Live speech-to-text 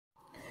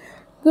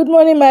Good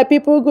morning, my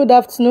people. Good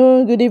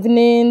afternoon, good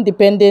evening,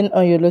 depending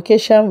on your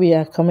location. We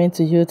are coming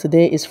to you.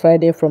 Today is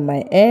Friday from my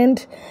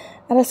end,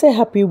 and I say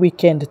happy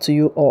weekend to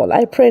you all.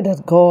 I pray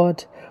that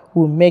God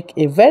will make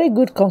a very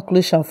good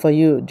conclusion for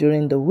you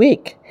during the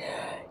week.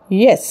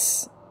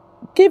 Yes,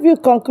 give you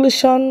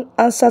conclusion,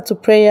 answer to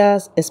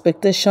prayers,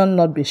 expectation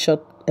not be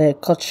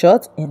cut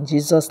short in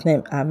Jesus'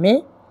 name.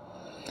 Amen.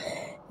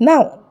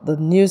 Now, the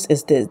news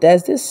is this.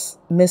 There's this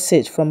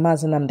message from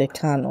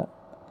Ohamadike.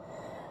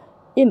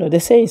 They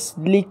say it's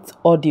leaked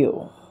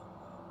audio.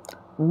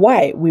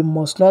 Why we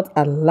must not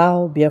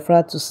allow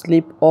Biafra to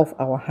slip off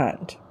our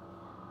hand.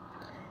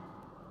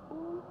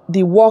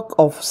 The work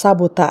of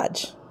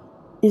sabotage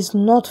is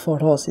not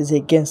for us, it's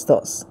against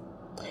us.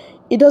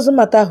 It doesn't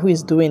matter who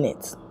is doing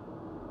it,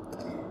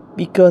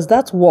 because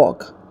that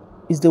work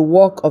is the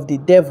work of the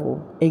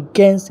devil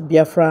against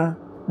Biafra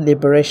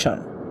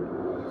liberation.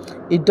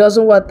 It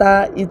doesn't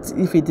matter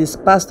if it is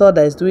pastor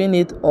that is doing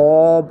it,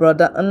 or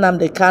brother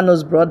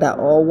Ohamadike's brother,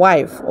 or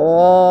wife,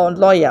 or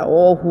lawyer,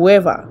 or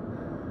whoever.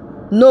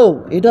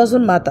 No, it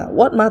doesn't matter.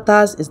 What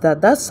matters is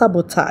that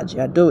sabotage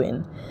you are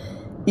doing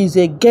is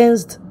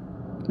against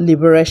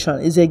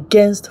liberation, is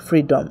against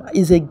freedom,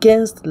 is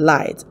against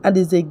light, and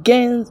is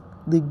against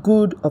the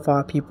good of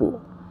our people.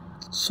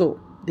 So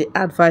the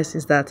advice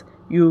is that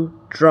you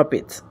drop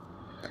it.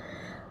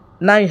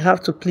 Now you have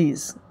to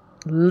please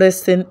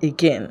listen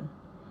again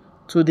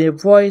to the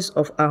voice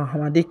of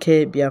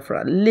Ohamadike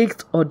Biafra,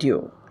 leaked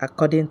audio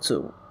according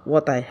to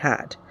what I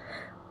heard.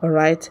 All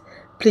right,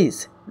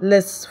 please,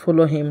 let's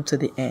follow him to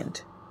the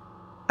end.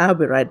 I'll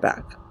be right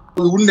back.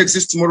 We wouldn't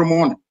exist tomorrow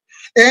morning.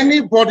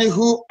 Anybody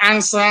who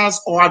answers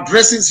or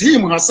addresses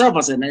him or herself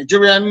as a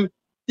Nigerian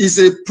is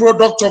a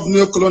product of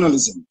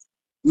neocolonialism,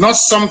 not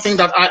something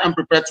that I am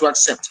prepared to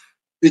accept,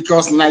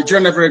 because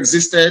Nigeria never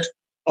existed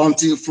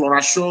until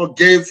Flora Shaw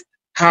gave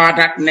her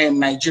that name,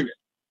 Nigeria.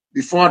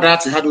 Before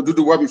that, you had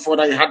Oduduwa. Before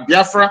that, you had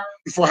Biafra.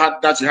 Before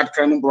that, you had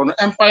Crown Brono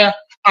Empire,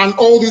 and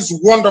all these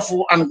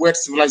wonderful and weird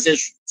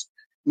civilizations.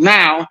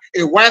 Now,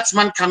 a white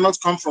man cannot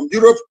come from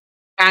Europe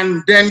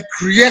and then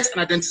create an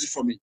identity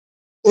for me.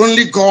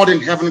 Only God in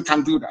heaven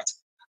can do that.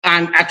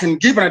 And I can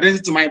give an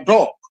identity to my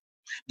dog.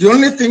 The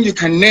only thing you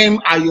can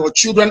name are your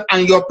children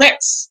and your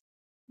pets.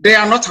 They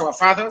are not our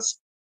fathers.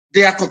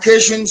 They are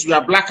Caucasians. We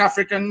are Black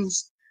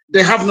Africans.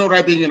 They have no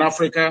right being in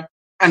Africa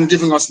and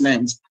giving us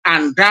names.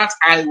 And that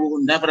I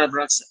will never, ever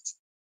accept.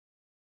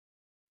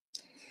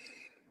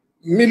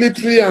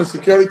 Military and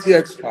security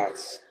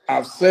experts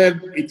have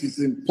said it is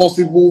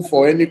impossible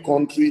for any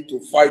country to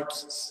fight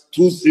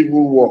two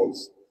civil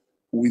wars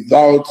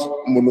without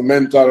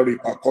monumental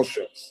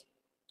repercussions.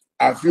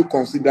 Have you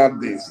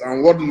considered this?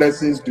 And what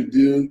lessons did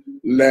you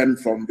learn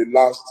from the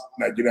last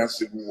Nigerian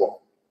civil war?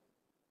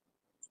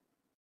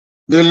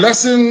 The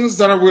lessons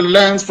that I will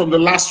learn from the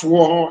last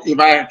war, if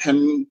I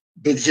can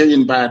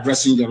begin by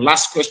addressing your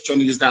last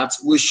question, is that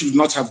we should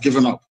not have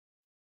given up.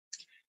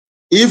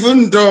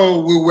 Even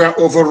though we were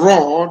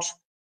overawed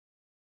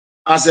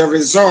as a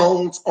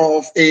result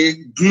of a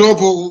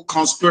global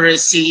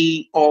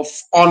conspiracy of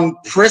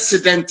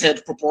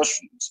unprecedented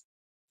proportions.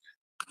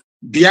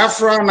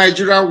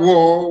 Biafra-Nigeria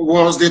war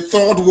was the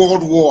Third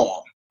World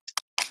War,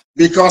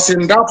 because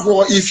in that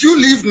war, if you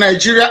leave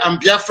Nigeria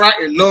and Biafra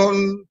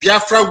alone,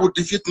 Biafra would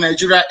defeat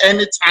Nigeria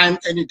anytime,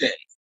 any day.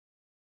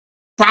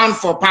 Pound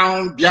for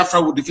pound,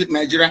 Biafra would defeat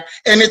Nigeria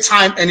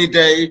anytime, any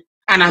day,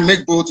 and I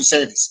make bold to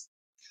say this.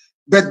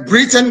 But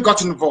Britain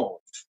got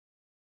involved.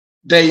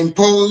 They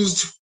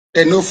imposed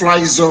a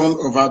no-fly zone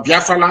over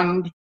Biafra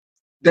land.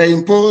 They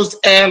imposed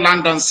air,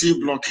 land, and sea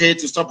blockade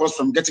to stop us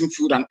from getting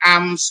food and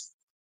arms.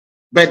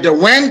 But they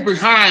went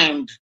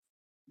behind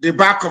the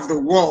back of the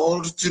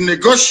world to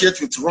negotiate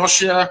with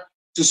Russia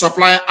to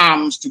supply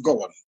arms to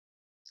go on.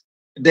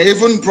 They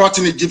even brought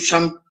in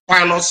Egyptian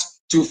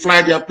pilots to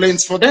fly their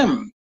planes for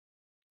them.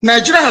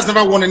 Nigeria has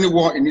never won any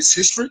war in its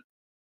history.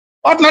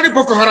 Ordinary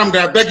Boko Haram, they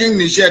are begging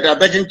Niger, they are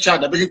begging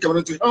Chad, they are begging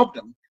Cameroon to help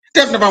them.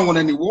 They've never won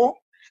any war.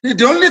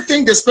 The only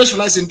thing they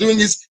specialize in doing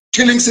is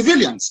killing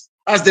civilians,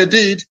 as they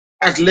did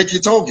at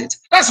Lekki Tollgate.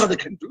 That's what they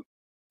can do.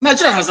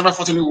 Nigeria has never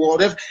fought any war.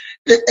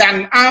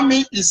 An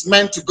army is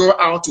meant to go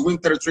out to win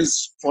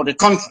territories for the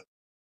country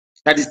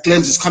that it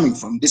claims is coming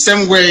from. The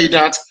same way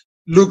that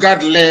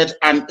Lugard led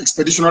an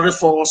expeditionary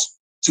force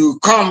to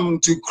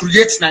come to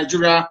create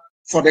Nigeria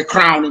for the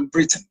crown in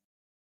Britain.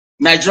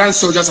 Nigerian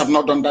soldiers have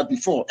not done that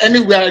before.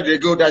 Anywhere they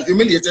go, they're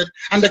humiliated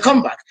and they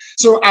come back.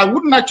 So I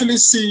wouldn't actually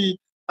see,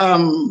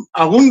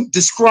 I wouldn't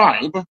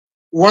describe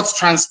what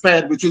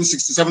transpired between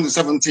 67 to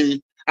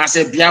 70 as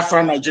a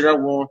Biafra-Nigeria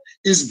war.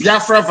 Is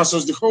Biafra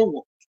versus the whole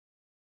world.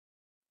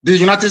 The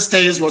United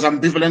States was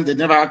ambivalent. They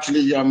never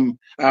actually,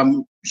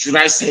 should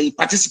I say,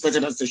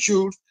 participated as they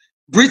should.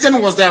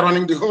 Britain was there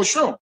running the whole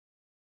show.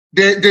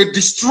 They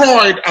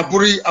destroyed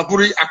Aburi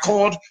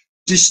Accord,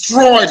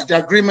 destroyed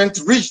the agreement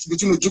reached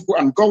between Ojukwu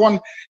and Gowon.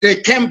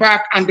 They came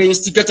back and they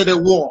instigated a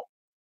war.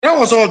 That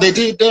was all they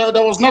did. There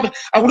was not,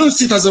 I wouldn't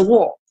see it as a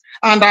war.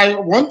 And I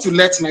want to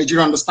let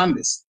Nigeria understand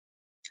this.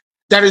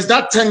 There is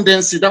that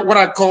tendency, that what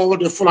I call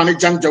the Fulani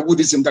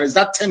Janjaweedism, there is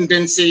that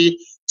tendency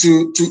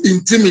to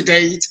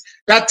intimidate,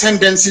 that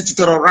tendency to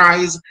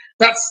terrorize,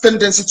 that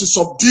tendency to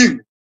subdue,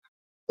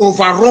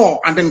 overraw,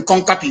 and then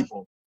conquer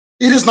people.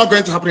 It is not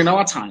going to happen in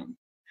our time.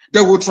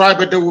 They will try,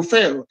 but they will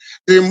fail.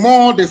 The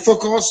more they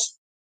focus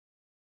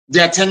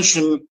their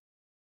attention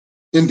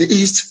in the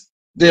East,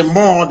 the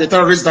more the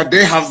terrorists that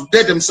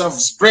they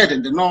themselves spread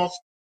in the North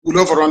will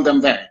overrun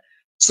them there.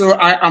 So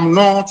I am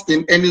not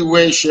in any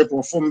way, shape,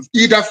 or form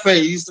either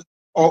phased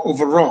or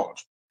overawed.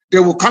 They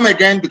will come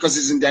again because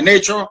it's in their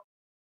nature,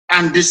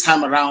 and this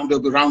time around they'll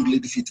be roundly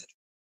defeated.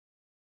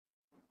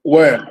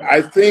 Well,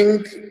 I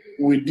think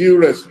with due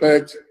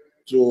respect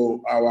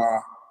to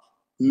our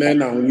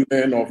men and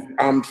women of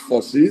armed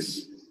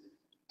forces,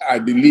 I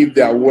believe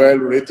they are well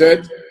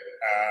rated.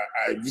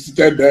 I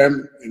visited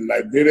them in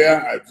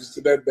Liberia. I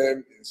visited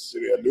them in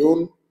Sierra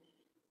Leone.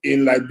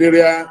 In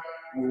Liberia,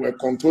 we were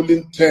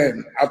controlling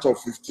 10 out of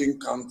 15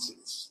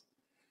 counties.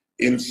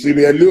 In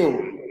Sierra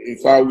Leone, in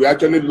fact, we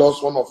actually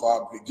lost one of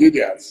our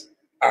brigadiers,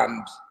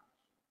 and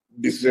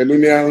the Sierra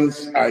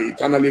Leoneans are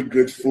eternally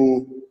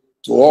grateful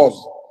to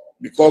us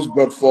because,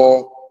 but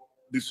for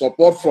the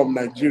support from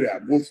Nigeria,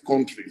 both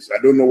countries,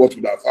 I don't know what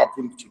would have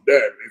happened to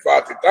them. In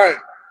fact, at the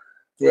time,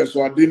 Professor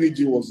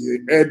Adeniji was the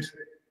head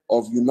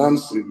of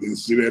UNAMSIL in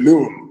Sierra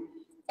Leone.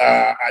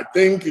 I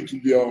think it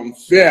would be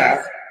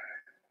unfair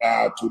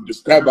to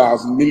describe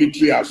as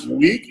military as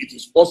weak. It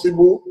is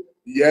possible,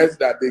 yes,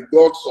 that they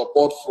got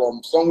support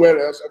from somewhere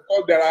else. Of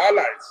course, there are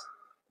allies.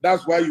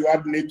 That's why you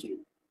had NATO.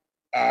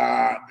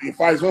 In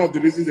fact, it's one of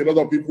the reasons a lot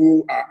of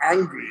people are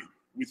angry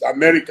with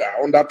America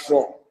under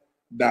Trump,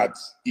 that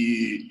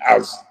he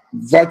has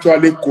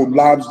virtually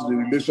collapsed the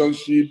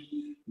relationship,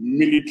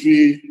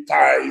 military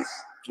ties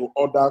to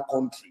other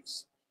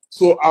countries.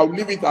 So I'll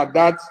leave it at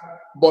that.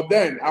 But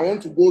then I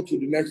want to go to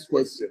the next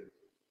question.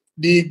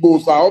 The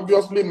Igbos are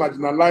obviously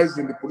marginalized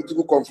in the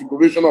political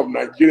configuration of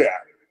Nigeria,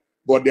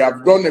 but they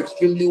have done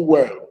extremely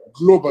well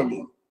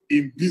globally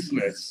in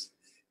business,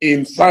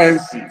 in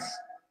sciences,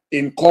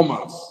 in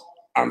commerce,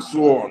 and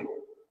so on.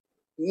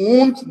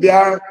 Won't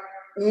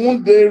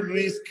they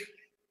risk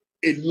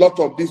a lot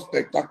of these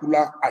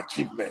spectacular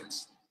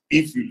achievements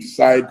if you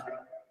decide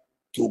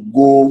to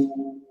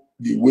go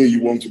the way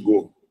you want to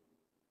go?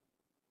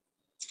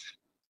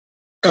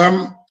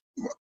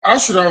 I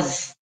should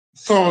have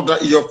thought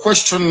that your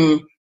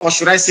question, or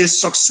should I say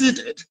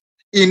succeeded,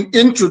 in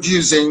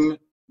introducing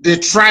the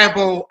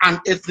tribal and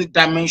ethnic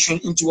dimension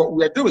into what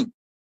we are doing.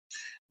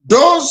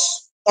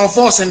 Those of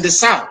us in the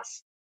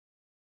South,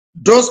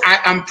 I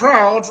am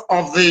proud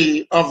of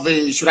the,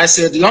 should I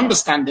say, the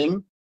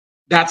understanding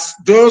that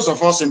those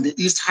of us in the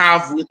East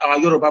have with our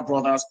Yoruba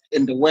brothers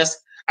in the West,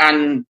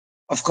 and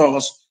of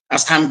course,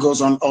 as time goes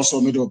on,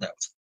 also Middle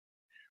Belt.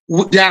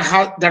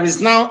 There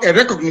is now a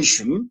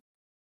recognition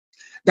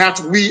that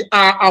we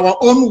are our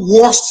own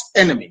worst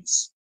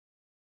enemies.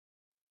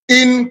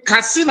 In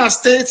Katsina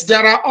State,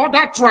 there are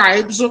other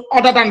tribes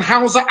other than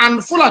Hausa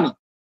and Fulani.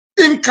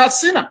 In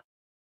Katsina.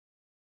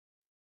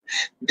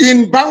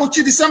 In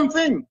Bauchi, the same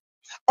thing.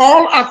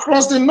 All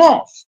across the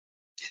north.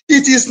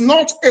 It is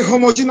not a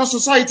homogeneous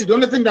society. The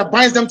only thing that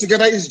binds them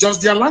together is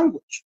just their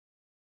language.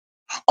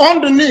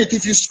 Underneath,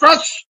 if you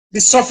scratch the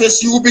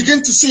surface, you will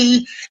begin to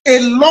see a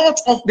lot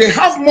of, they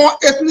have more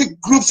ethnic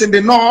groups in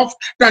the north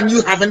than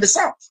you have in the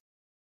south.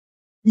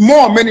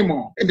 Many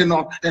more in the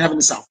north than have in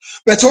the south.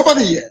 But over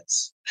the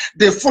years,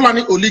 the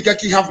Fulani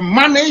oligarchy have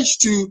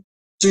managed to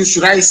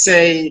should I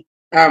say,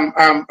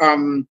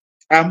 moderate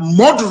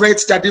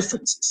their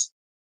differences.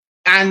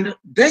 And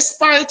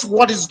despite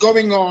what is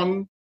going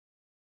on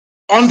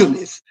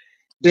underneath,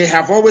 they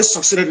have always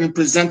succeeded in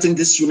presenting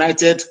this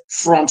united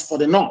front for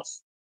the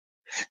north.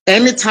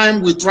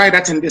 Anytime we try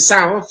that in the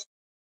south,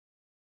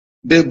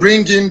 they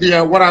bring in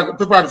their, what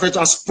people are referred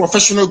to as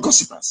professional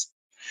gossipers.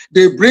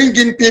 They bring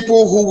in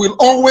people who will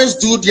always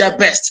do their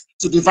best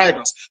to divide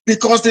us,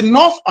 because the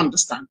north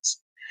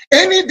understands.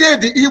 Any day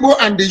the Igbo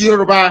and the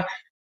Yoruba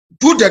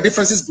put their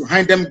differences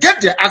behind them, get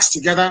their acts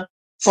together,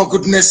 for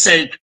goodness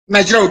sake,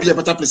 Nigeria will be a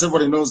better place.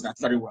 Everybody knows that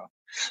very well.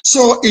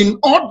 So in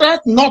order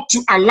not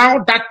to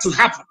allow that to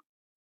happen,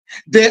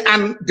 they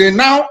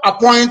now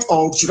appoint,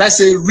 or should I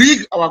say,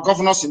 rig our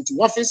governors into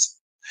office.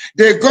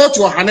 They go to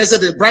Ohanese,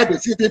 they bribe a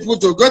few people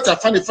to go to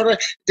Afani,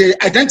 they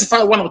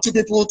identify one or two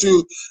people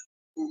to,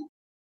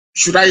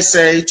 should I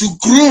say, to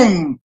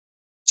groom,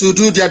 to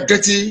do their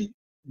dirty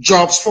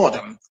jobs for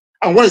them.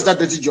 And what is that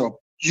dirty job?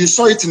 You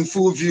saw it in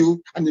full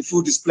view and in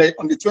full display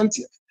on the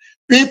 20th.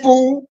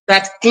 People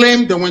that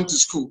claim they went to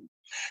school,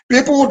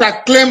 people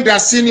that claim they are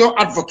senior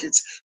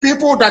advocates,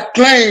 people that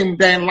claim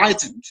they're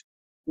enlightened,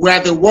 were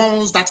the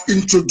ones that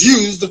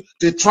introduced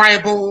the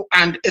tribal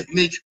and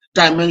ethnic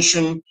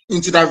dimension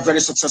into that very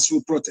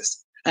successful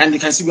protest. And you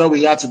can see where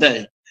we are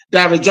today. They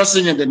are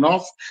rejoicing in the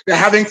north. They're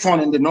having fun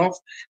in the north.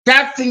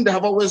 That thing they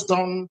have always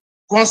done,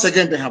 once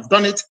again, they have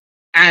done it.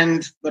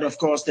 But of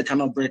course, they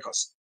cannot break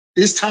us.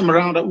 This time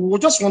around, we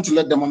just want to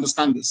let them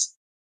understand this.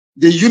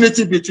 The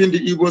unity between the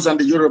Igbos and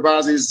the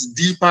Yorubas is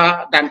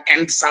deeper than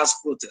end-SARS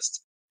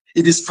protest.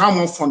 It is far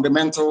more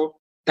fundamental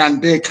than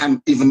they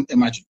can even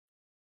imagine.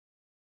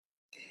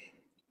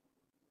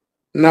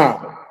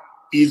 Now,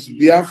 is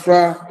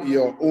Biafra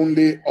your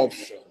only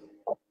option,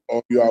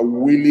 or you are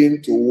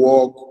willing to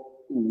work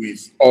with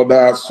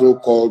other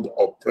so-called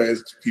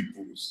oppressed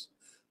peoples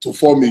to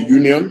form a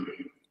union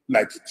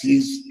like it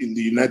is in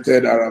the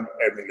United Arab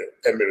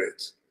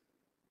Emirates?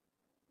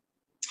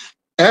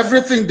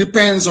 Everything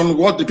depends on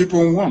what the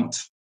people want.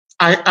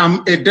 I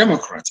am a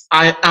Democrat.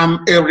 I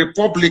am a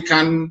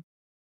Republican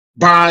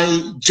by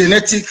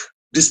genetic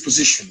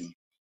disposition.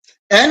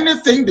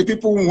 Anything the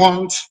people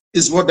want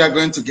is what they're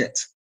going to get.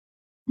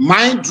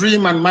 My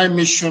dream and my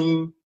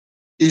mission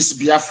is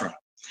Biafra.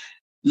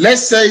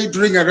 Let's say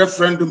during a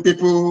referendum,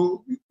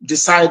 people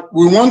decide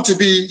we want to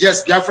be,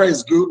 yes, Biafra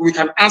is good. We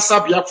can answer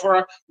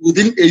Biafra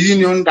within a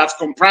union that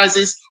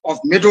comprises of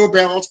Middle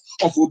Belt,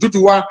 of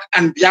Oduduwa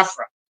and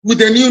Biafra with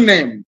a new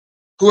name.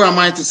 Who am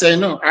I to say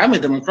no? I'm a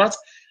Democrat.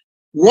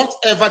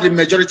 Whatever the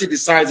majority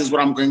decides is what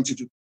I'm going to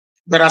do.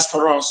 But as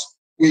for us,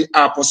 we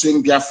are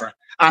pursuing Biafra.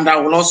 And I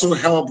will also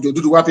help the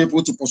Oduduwa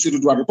people to pursue the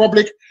Oduduwa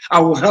Republic. I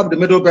will help the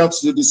Middle Belt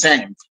to do the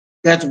same.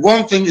 But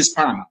one thing is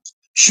paramount.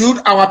 Should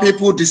our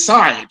people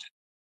decide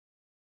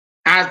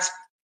at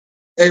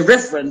a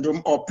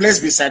referendum or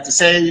plebiscite to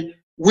say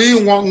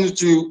we want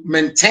to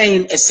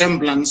maintain a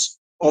semblance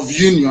of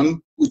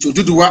union with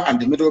Oduduwa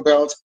and the Middle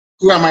Belt,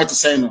 who am I to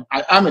say no?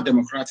 I am a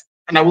Democrat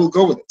and I will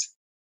go with it.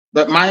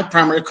 But my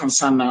primary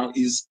concern now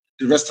is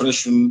the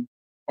restoration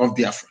of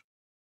Biafra.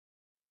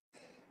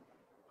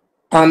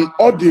 An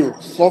audio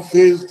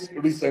surfaced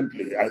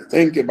recently, I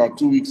think about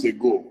 2 weeks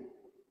ago.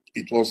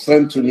 It was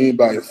sent to me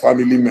by a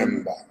family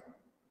member,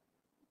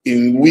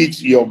 in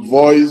which your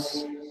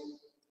voice,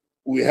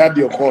 we heard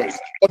your voice,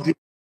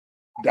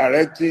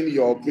 directing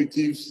your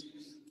operatives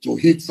to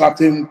hit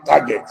certain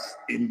targets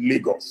in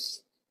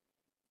Lagos.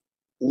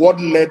 What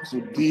led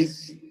to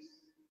this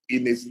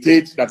in a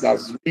state that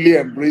has really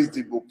embraced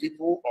the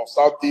people of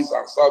Southeast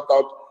and South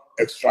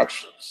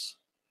extractions?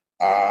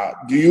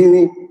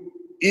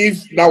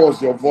 If that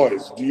was your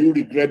voice, do you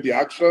regret the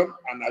action,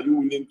 and are you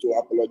willing to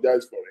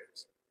apologize for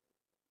it?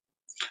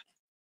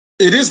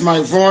 It is my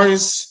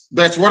voice,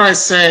 but what I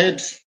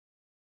said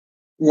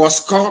was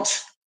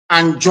cut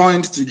and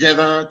joined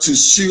together to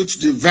suit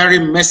the very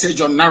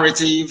message or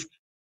narrative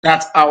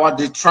that our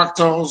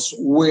detractors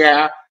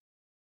were,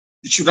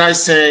 should I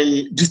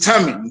say,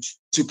 determined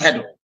to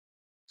peddle.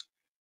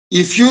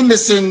 If you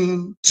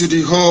listen to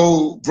the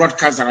whole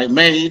broadcast that I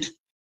made,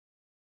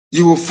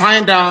 you will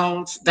find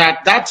out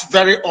that that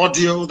very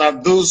audio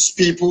that those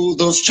people,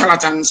 those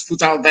charlatans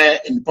put out there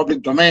in the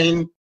public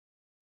domain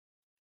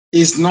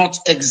is not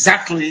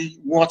exactly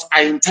what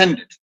I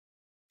intended.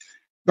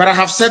 But I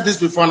have said this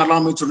before and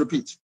allow me to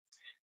repeat.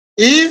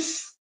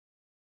 If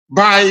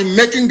by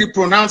making the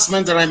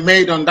pronouncement that I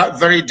made on that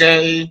very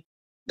day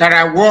that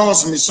I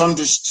was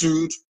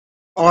misunderstood,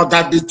 or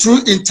that the true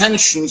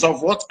intentions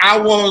of what I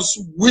was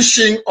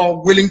wishing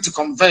or willing to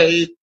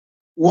convey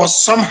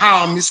was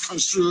somehow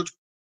misconstrued,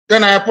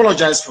 then I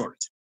apologize for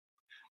it.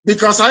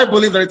 Because I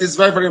believe that it is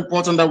very, very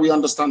important that we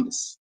understand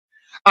this.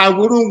 I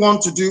wouldn't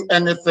want to do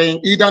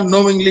anything, either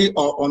knowingly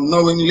or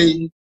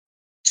unknowingly,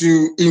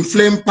 to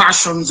inflame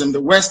passions in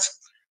the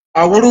West.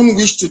 I wouldn't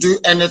wish to do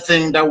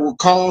anything that would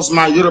cause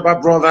my Yoruba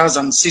brothers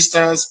and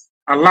sisters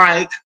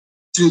alike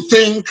to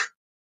think,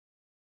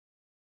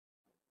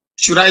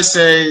 should I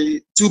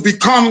say, to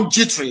become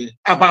jittery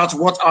about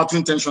what our true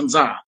intentions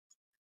are.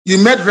 You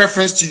made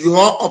reference to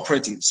your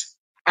operatives.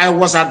 I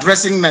was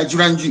addressing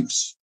Nigerian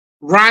youths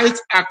right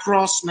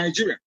across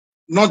Nigeria,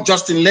 not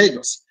just in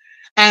Lagos.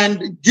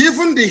 And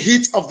given the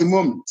heat of the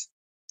moment,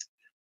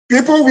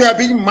 people were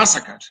being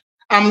massacred.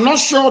 I'm not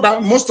sure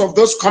that most of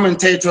those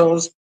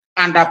commentators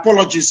and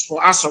apologists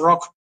for Asarok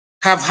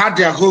have had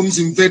their homes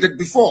invaded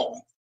before.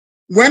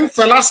 When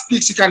Fela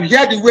speaks, you can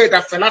hear the way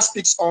that Fela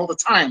speaks all the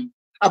time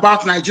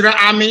about Nigeria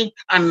Army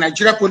and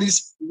Nigeria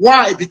Police.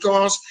 Why?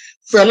 Because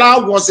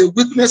Fela was a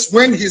witness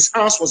when his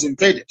house was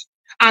invaded,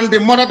 and the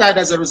mother died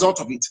as a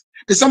result of it.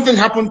 There's something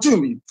happened to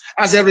me.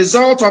 As a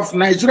result of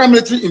Nigeria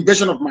military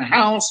invasion of my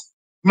house,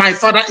 my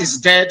father is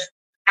dead,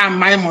 and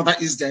my mother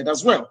is dead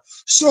as well.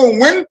 So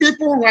when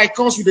people like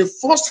us with a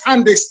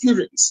first-hand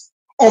experience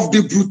of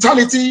the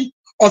brutality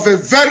of a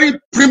very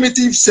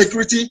primitive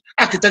security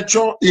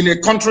architecture in a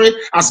country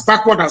as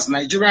backward as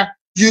Nigeria,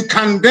 you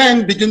can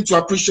then begin to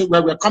appreciate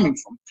where we're coming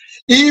from.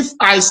 If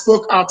I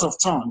spoke out of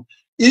turn,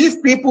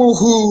 if people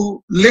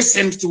who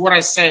listened to what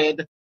I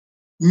said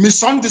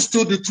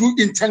misunderstood the true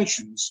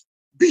intentions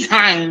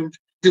behind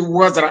the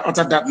words that I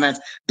uttered that night,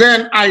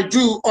 then I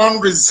do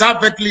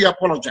unreservedly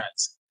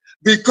apologize,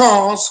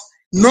 because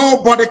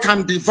nobody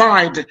can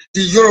divide the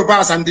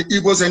Yorubas and the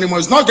Igbos anymore.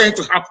 It's not going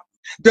to happen.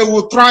 They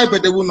will try,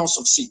 but they will not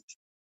succeed.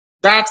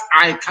 That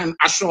I can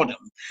assure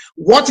them.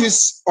 What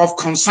is of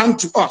concern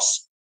to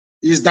us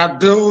is that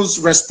those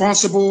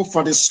responsible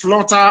for the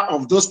slaughter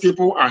of those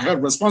people are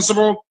held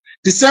responsible.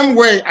 The same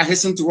way, I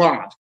hasten to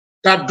add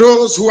that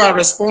those who are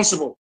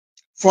responsible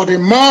for the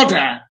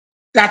murder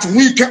that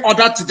we can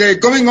order today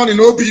going on in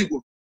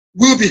Obibo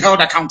will be held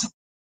accountable.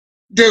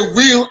 They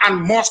will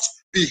and must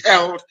be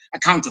held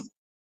accountable.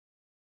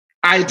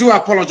 I do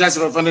apologize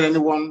if I offended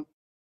anyone.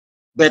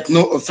 but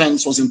no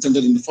offense was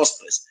intended in the first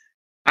place.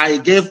 I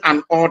gave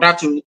an order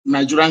to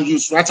Nigerian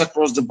youths right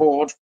across the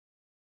board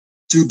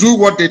to do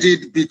what they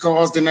did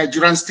because the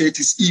Nigerian state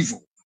is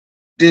evil.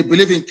 They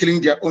believe in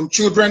killing their own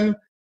children.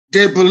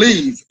 They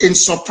believe in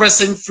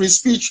suppressing free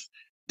speech.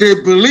 They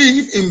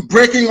believe in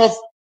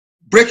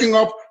breaking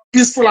up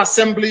peaceful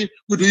assembly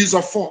with the use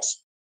of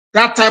force.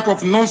 That type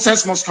of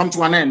nonsense must come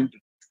to an end.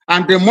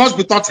 And they must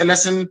be taught a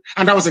lesson,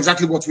 and that was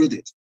exactly what we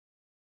did.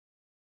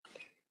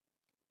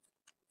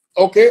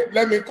 Okay,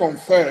 let me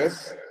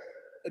confess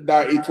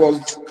that it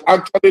was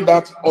actually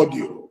that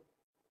audio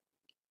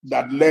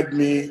that led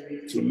me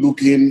to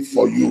looking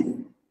for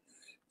you.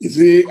 You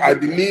see, I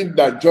believe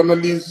that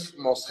journalists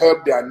must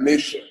help their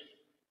nation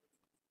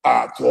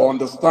to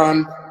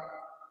understand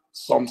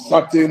some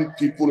certain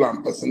people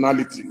and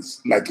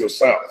personalities like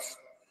yourself.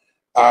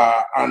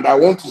 And I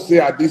want to say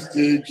at this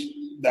stage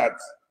that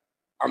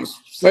I'm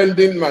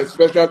sending my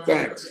special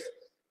thanks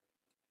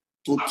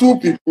to two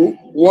people.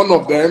 One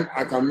of them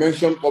I can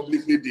mention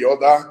publicly, the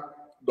other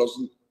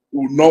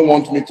would not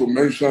want me to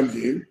mention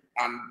him.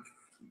 And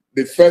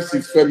the first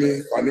is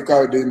Femi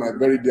Fanikaode, my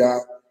very dear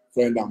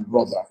friend and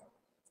brother.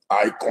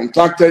 I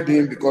contacted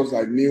him because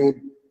I knew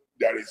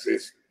there is a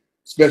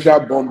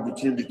special bond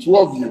between the two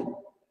of you.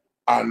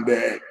 And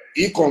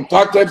he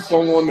contacted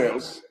someone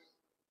else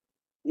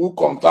who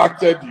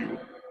contacted you.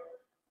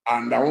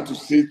 And I want to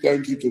say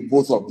thank you to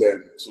both of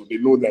them so they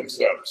know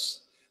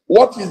themselves.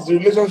 What is the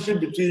relationship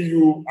between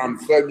you and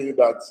Femi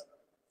that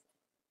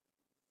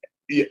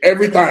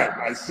every time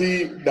I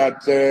see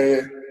that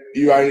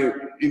you are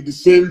in the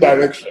same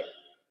direction?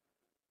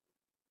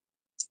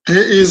 He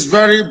is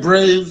very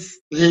brave.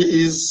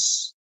 He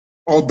is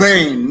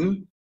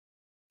urbane.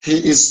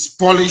 He is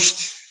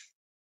polished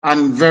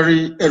and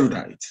very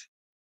erudite.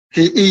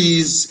 He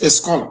is a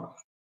scholar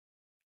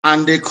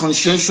and a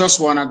conscientious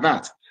one at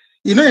that.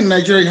 You know, in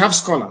Nigeria, you have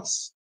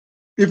scholars,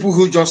 people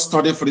who just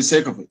study for the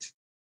sake of it,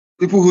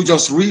 people who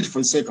just read for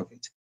the sake of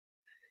it.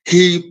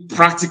 He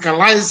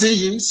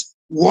practicalizes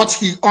what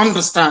he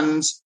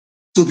understands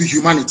to be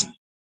humanity.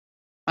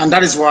 And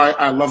that is why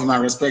I love him, I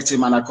respect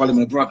him, and I call him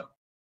a brother.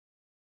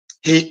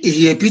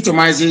 He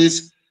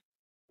epitomizes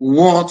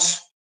what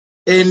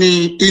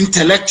any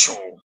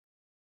intellectual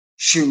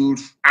should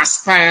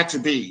aspire to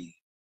be.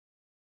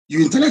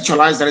 You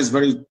intellectualize, that is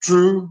very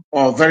true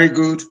or very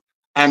good,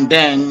 and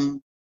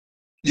then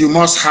you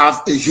must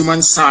have a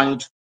human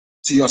side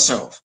to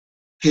yourself.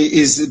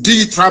 He is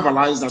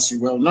de-tribalized, as you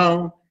well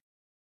know,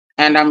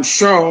 and I'm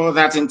sure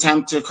that in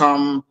time to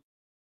come,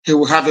 he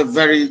will have a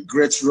very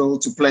great role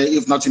to play,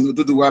 if not in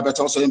Ududuwa, but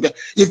also in Biafra.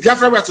 If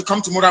Biafra were to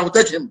come tomorrow, I would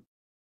take him.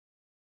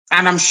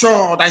 And I'm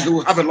sure that he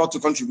will have a lot to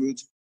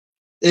contribute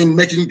in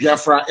making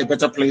Biafra a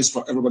better place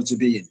for everybody to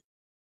be in.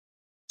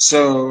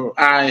 So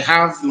I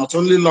have not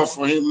only love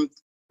for him,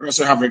 but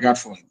also have regard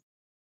for him.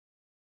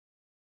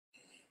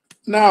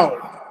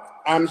 Now,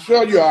 I'm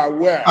sure you are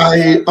aware.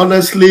 I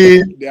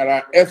honestly, there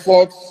are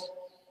efforts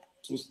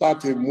to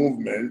start a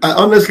movement. I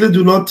honestly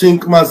do not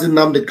think Mazin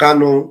Nnamdi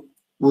Kanu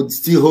would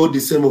still hold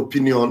the same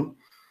opinion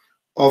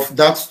of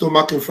that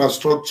stomach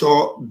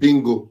infrastructure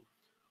bingo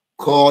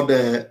called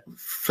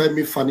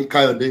Femi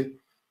Fani-Kayode.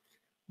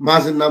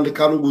 Mazin Nnamdi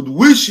Kanu would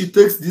wish he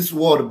takes this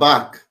word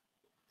back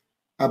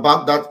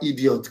about that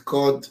idiot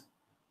called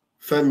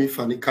Femi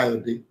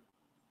Fani-Kayode.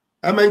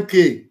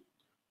 MNK,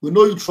 we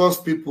know you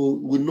trust people.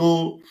 We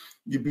know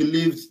you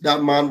believed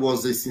that man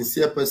was a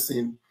sincere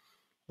person.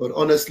 But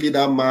honestly,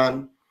 that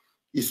man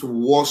is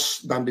worse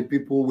than the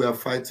people we are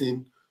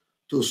fighting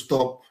to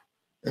stop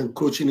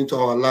encroaching into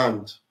our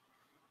land.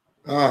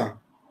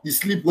 The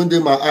sleep one day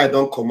my eye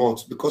don't come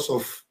out because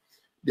of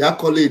the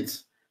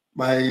accolades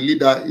my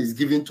leader is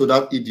giving to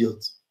that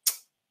idiot.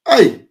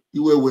 Hey,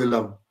 you were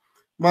well.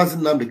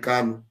 Mazin Nnamdi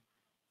Kanu,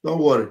 don't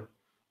worry.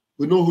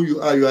 We know who you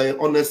are. You are an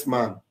honest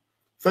man.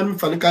 Femi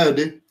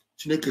Fani-Kayode,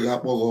 Chineke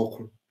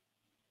ga-akpọ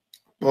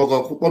gị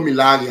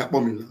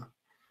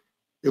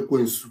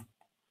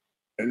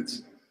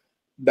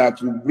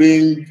that will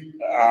bring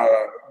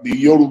the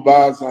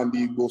Yorubas and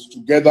the Igbos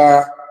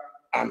together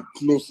and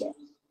closer.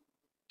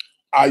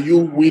 Are you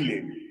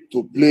willing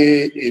to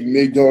play a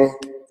major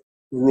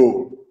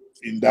role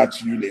in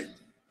that union?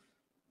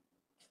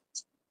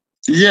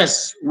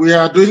 Yes, we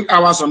are doing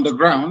ours on the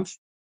ground.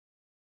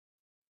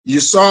 You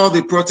saw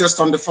the protest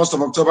on the 1st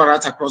of October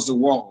right across the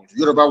world,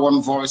 Yoruba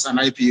One Voice and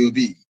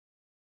IPOB.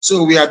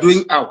 So we are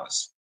doing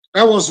ours.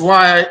 That was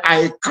why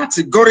I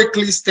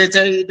categorically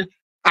stated,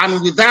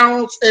 and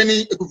without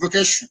any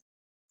equivocation,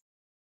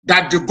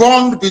 that the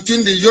bond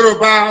between the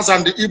Yorubas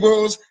and the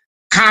Igbos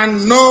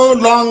can no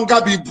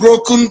longer be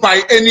broken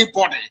by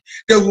anybody.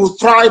 They will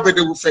thrive, but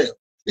they will fail.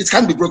 It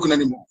can't be broken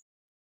anymore.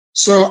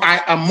 So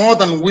I am more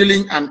than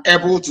willing and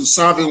able to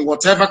serve in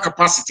whatever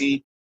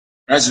capacity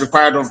that is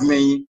required of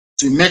me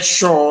to make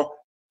sure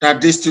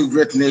that these two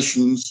great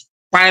nations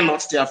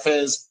pilot the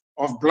affairs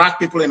of Black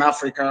people in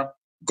Africa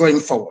going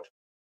forward.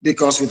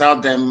 Because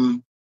without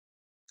them,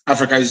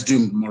 Africa is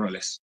doomed, more or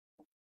less.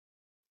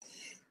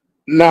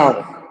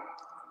 Now,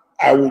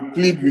 I will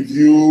plead with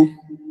you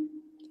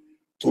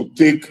to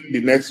take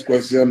the next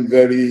question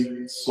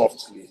very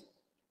softly,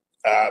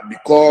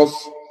 because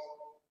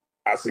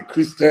as a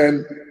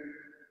Christian,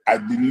 I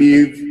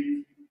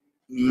believe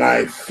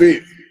my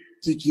faith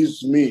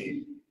teaches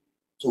me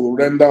to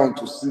render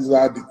unto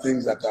Caesar the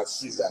things that are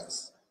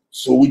Caesar's.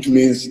 So which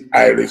means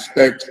I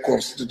respect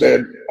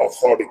constituted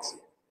authority.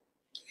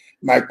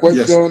 My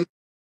question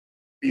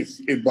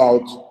is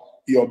about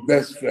your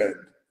best friend,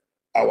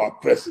 our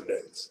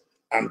president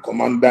and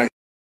commander.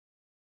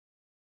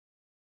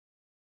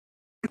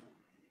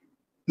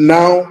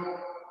 Now,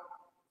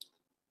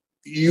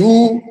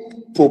 you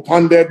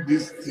propounded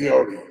this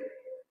theory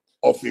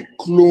of a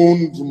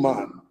cloned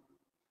man,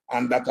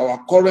 and that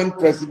our current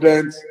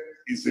president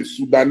is a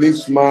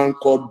Sudanese man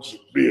called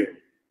Jibril.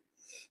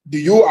 Do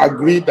you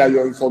agree that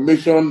your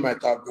information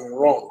might have been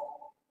wrong,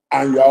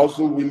 and you're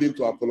also willing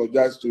to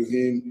apologize to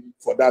him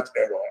for that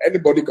error?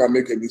 Anybody can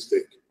make a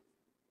mistake.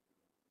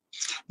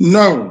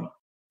 No,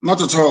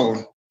 not at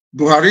all.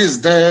 Buhari is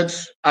dead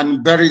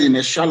and buried in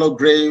a shallow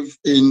grave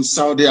in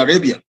Saudi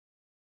Arabia.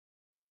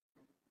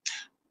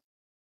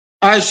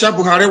 Aisha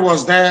Buhari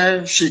was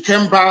there. She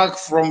came back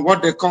from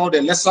what they call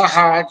the Lesser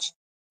Hajj.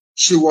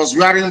 She was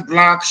wearing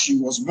black. She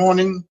was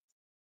mourning.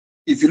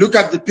 If you look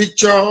at the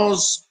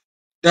pictures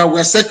that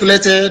were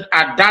circulated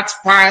at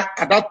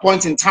that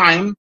point in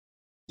time,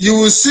 you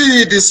will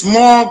see the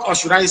smug, or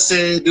should I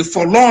say, the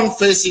forlorn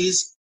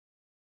faces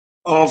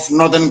of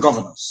northern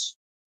governors.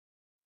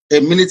 A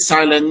minute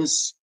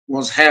silence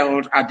was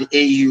held at the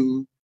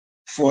AU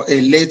for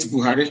a late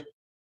Buhari.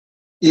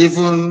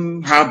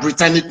 Even Her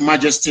Britannic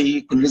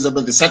Majesty Queen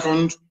Elizabeth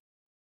II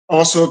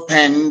also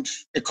penned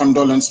a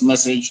condolence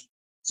message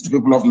to the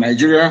people of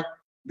Nigeria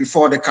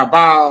before the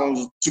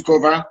cabal took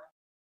over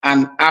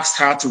and asked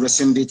her to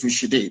rescind it, which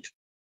she did.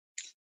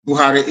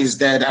 Buhari is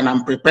dead, and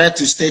I'm prepared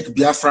to stake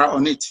Biafra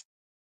on it.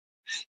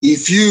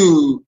 If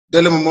you,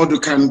 Dele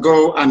Momodu, can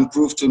go and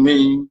prove to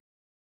me,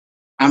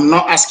 I'm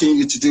not asking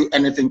you to do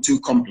anything too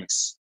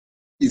complex.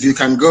 If you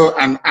can go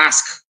and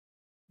ask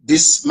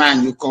this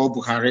man you call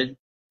Buhari,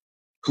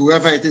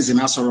 whoever it is in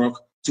Asorok,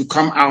 to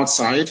come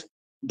outside,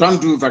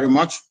 don't do very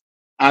much,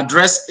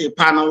 address a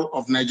panel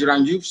of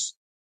Nigerian youths,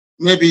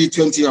 maybe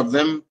 20 of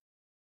them,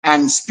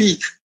 and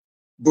speak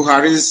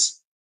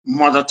Buhari's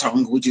mother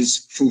tongue, which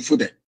is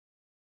Fulfude.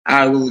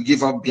 I will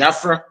give up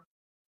Biafra.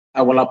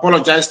 I will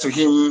apologize to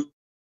him,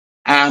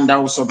 and I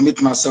will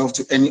submit myself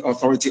to any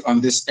authority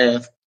on this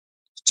earth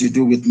to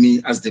do with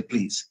me as they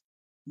please.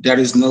 There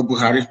is no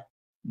Buhari.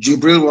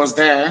 Jibril was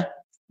there.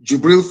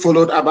 Jibril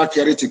followed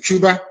Abakari to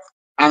Cuba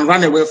and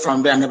ran away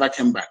from there and never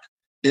came back.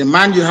 The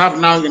man you have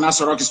now in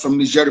Asorok is from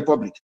Niger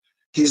Republic.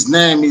 His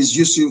name is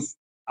Yusuf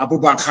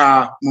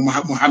Abubakar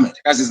Muhammad.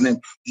 That's his name.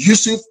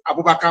 Yusuf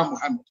Abubakar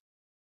Muhammad.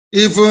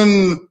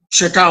 Even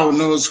Shekau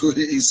knows who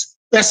he is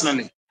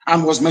personally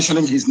and was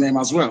mentioning his name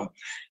as well.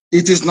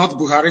 It is not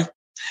Buhari.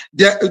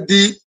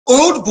 The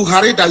old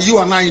Buhari that you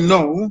and I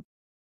know,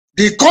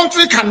 the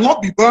country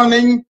cannot be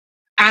burning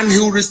and he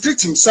will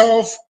restrict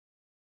himself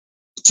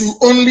to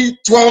only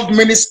 12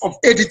 minutes of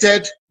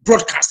edited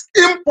broadcast.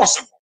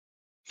 Impossible.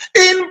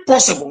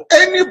 Impossible.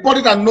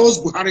 Anybody that knows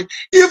Buhari,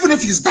 even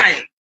if he's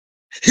dying,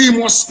 he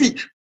must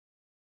speak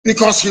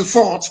because he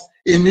fought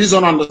in his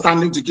own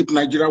understanding to keep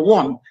Nigeria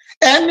one.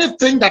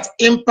 Anything that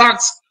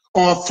impacts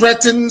or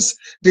threatens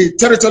the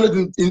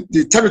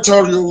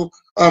territorial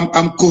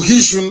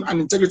cohesion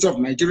and integrity of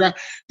Nigeria,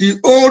 the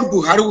old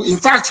Buhari, in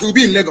fact, he will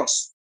be in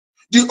Lagos.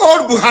 The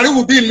old Buhari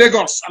will be in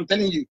Lagos, I'm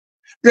telling you.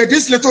 But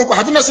this little,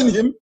 have you not seen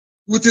him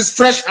with his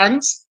fresh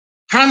hands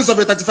of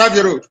a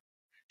 35-year-old?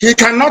 He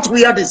cannot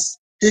wear this.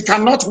 He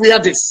cannot wear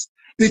this.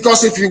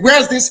 Because if he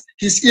wears this,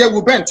 his ear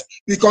will bend.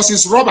 Because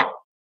it's rubber.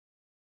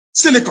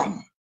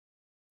 Silicon.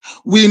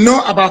 We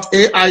know about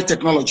AI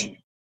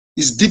technology.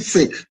 It's deep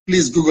fake.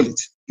 Please Google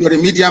it. You're a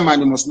media man,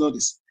 you must know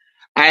this.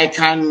 I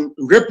can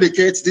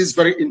replicate this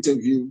very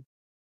interview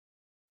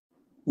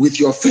with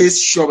your face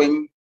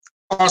showing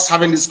us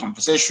having this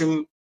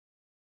conversation,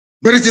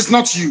 but it is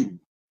not you.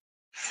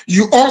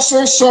 You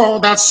also saw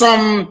that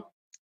some,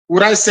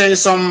 would I say,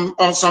 some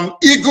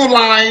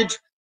eagle-eyed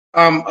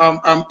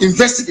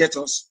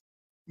investigators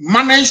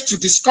managed to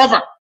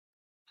discover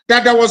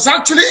that there was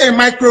actually a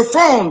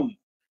microphone,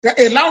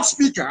 a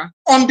loudspeaker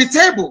on the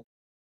table.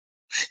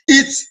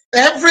 It's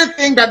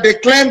everything that they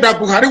claimed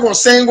that Buhari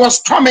was saying was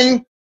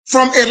coming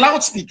from a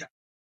loudspeaker.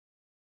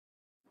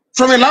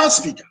 From a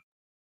loudspeaker.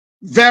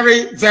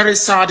 Very, very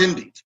sad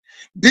indeed.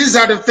 These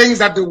are the things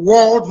that the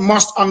world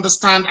must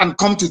understand and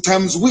come to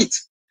terms with.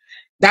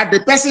 That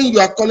the person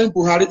you are calling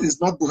Buhari is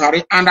not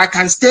Buhari, and I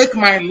can stake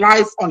my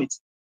life on it.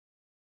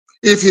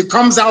 If he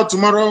comes out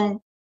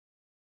tomorrow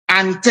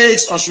and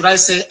takes, or should I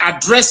say,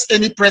 address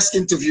any press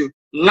interview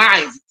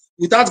live,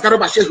 without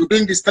Garba Shehu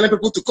doing this, telling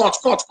people to cut.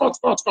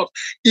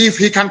 If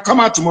he can come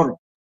out tomorrow,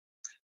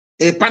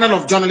 a panel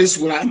of journalists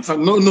will, in fact,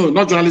 no,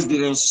 not journalists,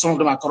 because some of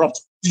them are corrupt,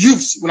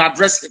 youths will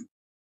address him.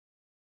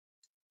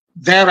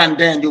 There and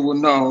then you will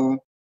know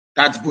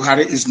that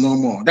Buhari is no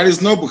more. There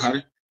is no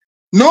Buhari.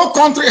 No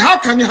country. How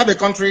can you have a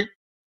country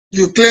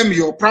you claim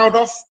you're proud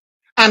of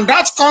And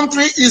that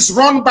country is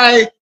run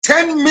by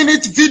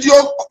 10-minute video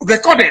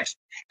recorded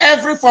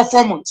every 4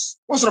 months.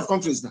 What sort of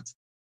country is that?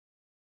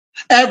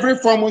 Every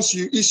 4 months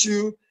you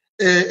issue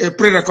a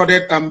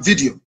pre-recorded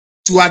video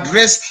to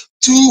address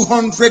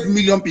 200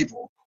 million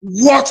people.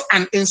 What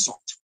an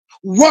insult.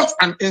 What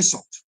an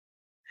insult.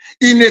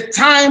 In a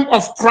time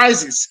of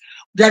crisis,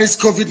 there is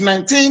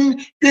COVID-19,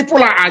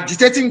 people are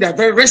agitating, they're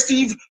very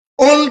restive.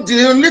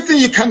 The only thing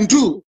you can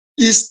do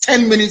is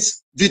 10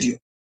 minutes video.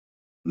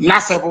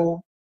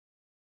 Laughable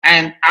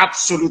and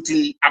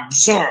absolutely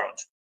absurd.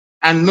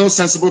 And no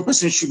sensible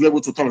person should be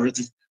able to tolerate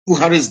it.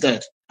 Buhari is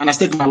dead, and I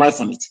stake my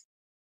life on it.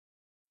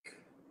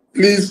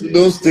 Please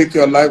don't stake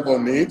your life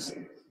on it,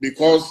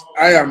 because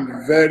I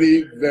am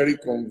very, very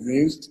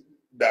convinced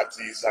that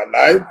he is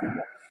alive.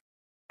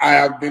 I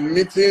have been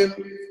meeting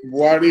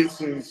Buhari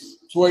since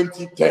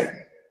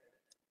 2010.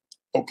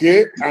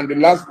 Okay, and the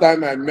last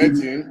time I met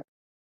him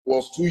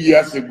was 2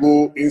 years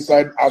ago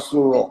inside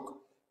Aso Rock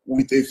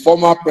with a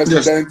former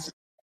president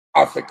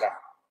of Africa.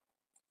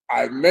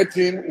 I met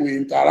him, we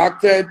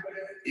interacted,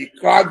 he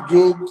cracked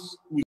jokes.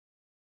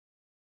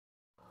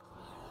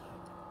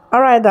 All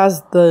right,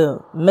 that's the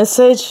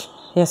message.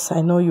 Yes,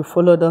 I know you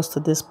followed us to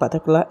this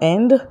particular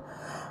end.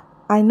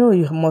 I know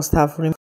you must have